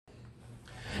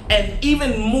And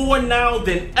even more now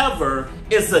than ever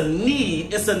is a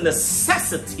need, it's a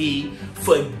necessity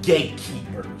for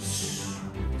gatekeepers.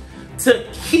 To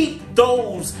keep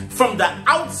those from the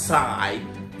outside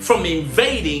from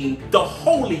invading the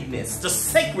holiness, the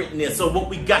sacredness of what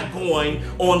we got going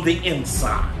on the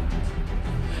inside.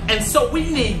 And so we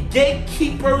need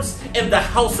gatekeepers in the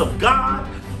house of God.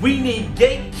 We need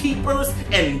gatekeepers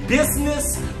in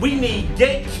business. We need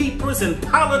gatekeepers in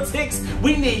politics.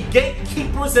 We need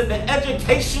gatekeepers in the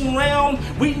education realm.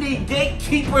 We need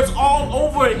gatekeepers all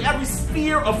over in every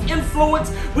sphere of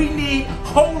influence. We need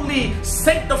holy,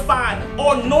 sanctified,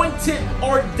 anointed,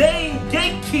 ordained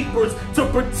gatekeepers to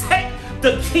protect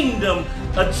the kingdom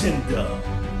agenda.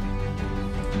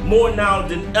 More now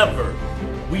than ever,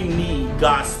 we need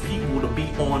God's people to be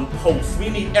on post. We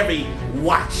need every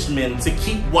watchman to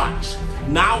keep watch.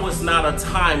 Now is not a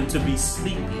time to be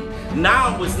sleepy.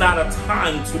 Now is not a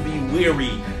time to be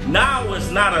weary. Now is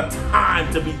not a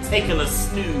time to be taking a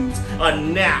snooze, a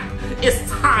nap. It's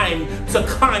time to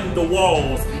climb the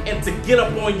walls and to get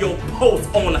up on your post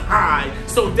on high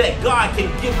so that God can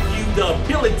give you the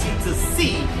ability to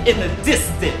see in the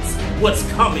distance what's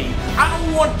coming. I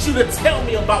don't want you to tell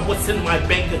me about what's in my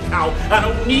bank account. I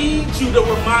don't need you to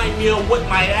remind me of what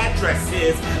my address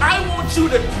is. I want you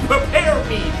to prepare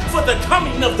me for the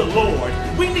coming of the Lord.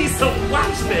 We need some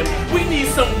watchmen. We need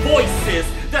some voices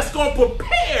that's going to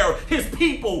prepare his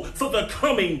people for the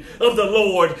coming of the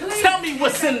Lord. Please. Tell me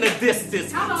what's in the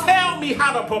distance. Tell me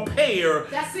how to prepare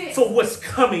for what's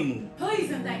coming.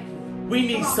 Please and thank you. We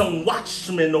need some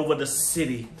watchmen over the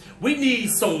city. We need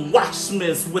some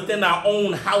watchmen within our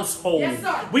own household. Yes,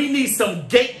 sir. We need some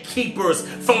gatekeepers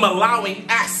from allowing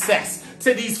access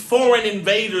to these foreign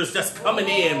invaders that's coming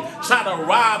in, try to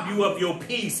rob you of your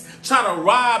peace, try to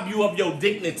rob you of your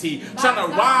dignity, try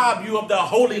to rob you of the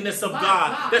holiness of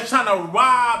God. They're trying to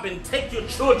rob and take your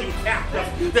children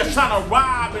captive. They're trying to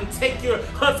rob and take your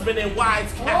husband and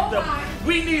wives captive.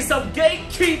 We need some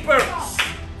gatekeepers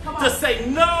to say,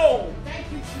 no,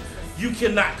 thank you, Jesus. You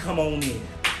cannot come on in.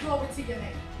 Glory to your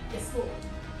name. Yes, Lord.